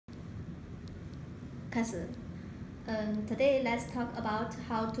开始。Today let's talk about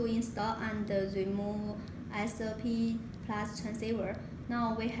how to install and remove SFP plus transceiver.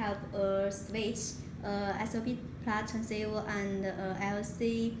 Now we have a switch, SFP plus transceiver and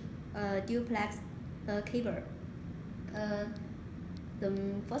LC duplex cable. The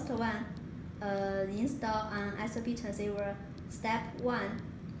first one, install an SFP transceiver. Step 1.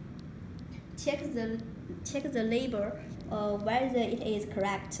 Check the label whether it is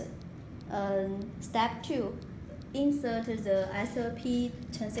correct. Step 2. Insert the SFP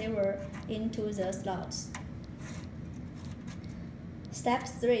transceiver into the slots. Step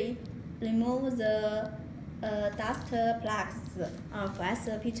 3. Remove the dust plugs of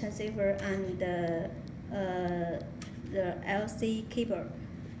SFP transceiver and the LC cable.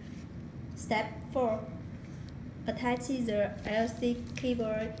 Step 4. Attach the LC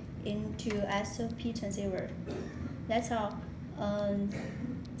cable into SFP transceiver. That's all.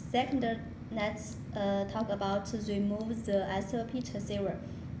 Second, let's talk about remove the SFP transceiver.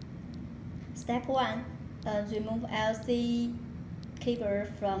 Step 1. Remove LC cable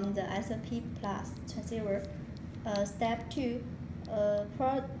from the SFP plus transceiver. Step 2.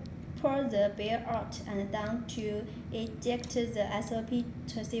 Pull the bear out and down to eject the SFP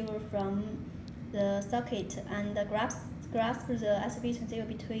transceiver from the socket and grasp the SFP transceiver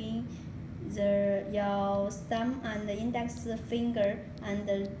between your thumb and the index finger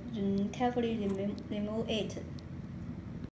and carefully remove it.